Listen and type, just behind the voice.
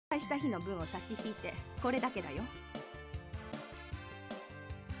した日の分を差し引いてこれだけだよ。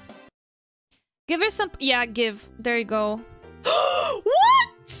Give her some. Yeah, give. There you go.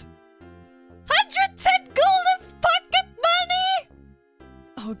 What? 110 gold as pocket money?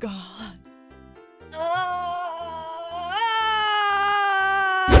 Oh god.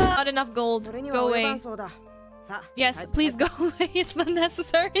 Not enough gold. Go away. Yes, please go away. It's not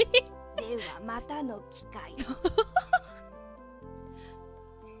necessary.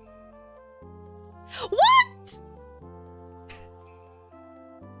 What?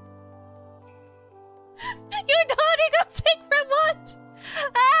 Your daughter got sick from what?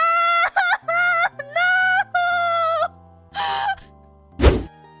 Ah, no!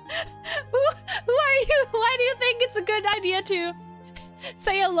 Who are you? Why do you think it's a good idea to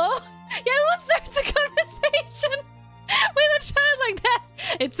say hello? Yeah, who starts a conversation with a child like that?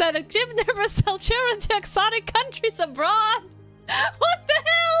 It said a gym never sell children to exotic countries abroad. What the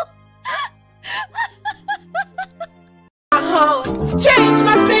hell? Change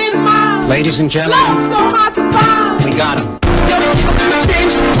my state of mind. Ladies and gentlemen, so hard to find. we got him.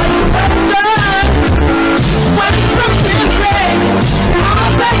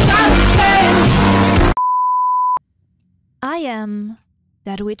 I am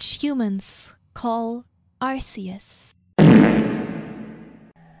that which humans call Arceus.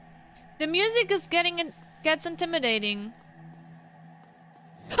 The music is gets intimidating.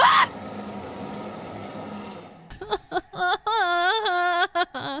 Ah!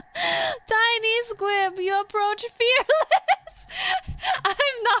 Tiny squib, you approach fearless.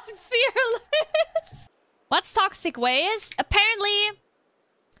 I'm not fearless. What's toxic waste? Apparently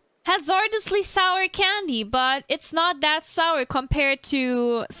hazardously sour candy, but it's not that sour compared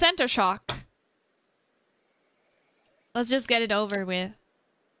to Center Shock. Let's just get it over with.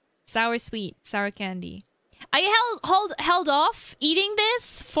 Sour sweet, sour candy. I held off eating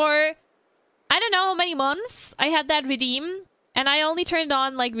this for I don't know how many months. I had that redeem, and I only turned it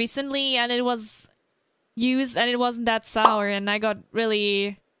on like recently, and it was used, and it wasn't that sour, and I got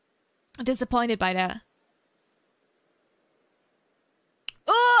really disappointed by that.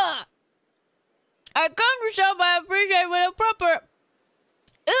 Ugh! I can't show my appreciation with a proper.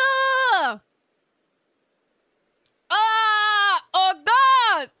 Ugh! Ah! Oh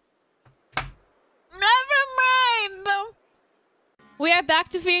God! Never mind. We are back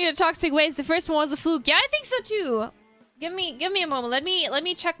to fearing the toxic waste. The first one was a fluke. Yeah, I think so too. Give me a moment. Let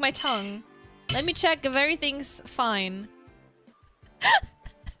me check my tongue. Let me check if everything's fine.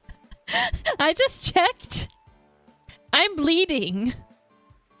 I just checked. I'm bleeding.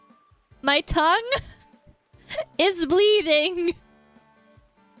 My tongue is bleeding.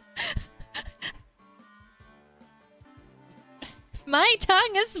 My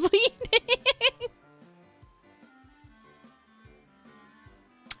tongue is bleeding.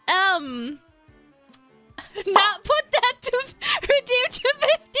 Not put that to redeem to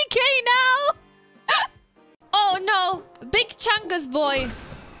 50k now. Oh no, big Chungus boy.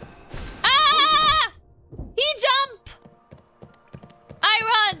 Ah! He jump. I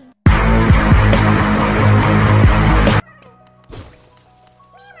run.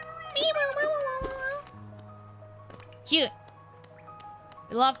 Cute.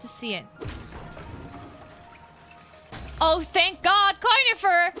 We love to see it. Oh, thank God,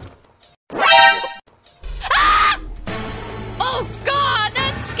 Carnifer! Ah! Oh God,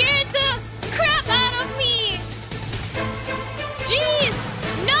 that scared the crap out of me! Jeez!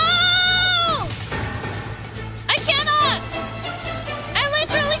 No! I cannot! I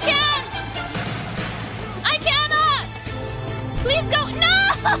literally can't! I cannot! Please go! No!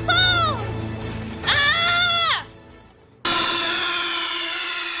 Ah!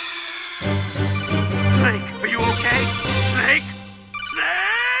 Snake, are you okay? Snake!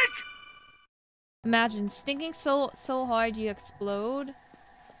 Snake! Imagine stinking so hard you explode.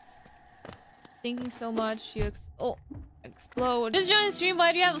 Stinking so much you explode. Just join the stream.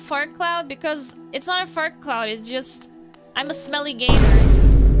 Why do you have a fart cloud? Because it's not a fart cloud. It's just I'm a smelly gamer.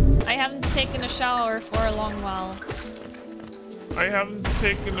 I haven't taken a shower for a long while.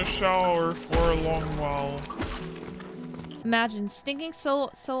 Imagine stinking so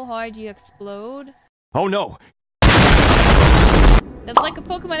hard you explode. Oh no! That's like a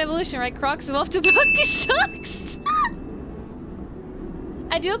Pokemon evolution, right? Crocs evolved to Birkenstocks.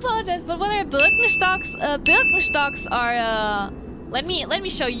 I do apologize, but what are Birkenstocks? Birkenstocks are let me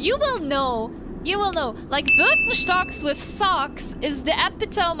show you. You will know. You will know. Like Birkenstocks with socks is the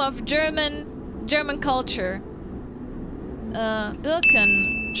epitome of German culture.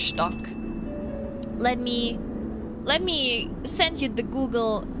 Birkenstock. Let me send you the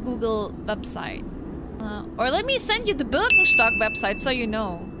Google website. Or let me send you the Birkenstock website so you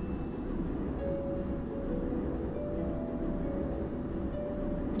know.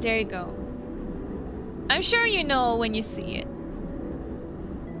 There you go. I'm sure you know when you see it.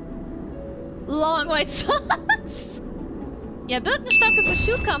 Long white socks. Yeah, Birkenstock is a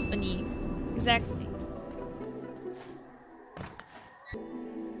shoe company. Exactly.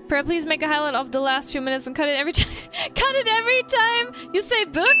 Pear, please make a highlight of the last few minutes and cut it every time. Cut it every time you say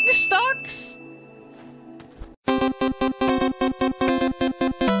Birkenstocks.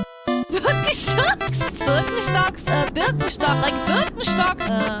 Birkenstocks. Birkenstocks. Birkenstock. Like Birkenstock.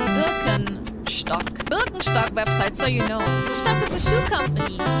 Birkenstock. Birkenstock website, so you know. Birkenstock is a shoe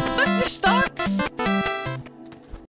company. Birkenstocks.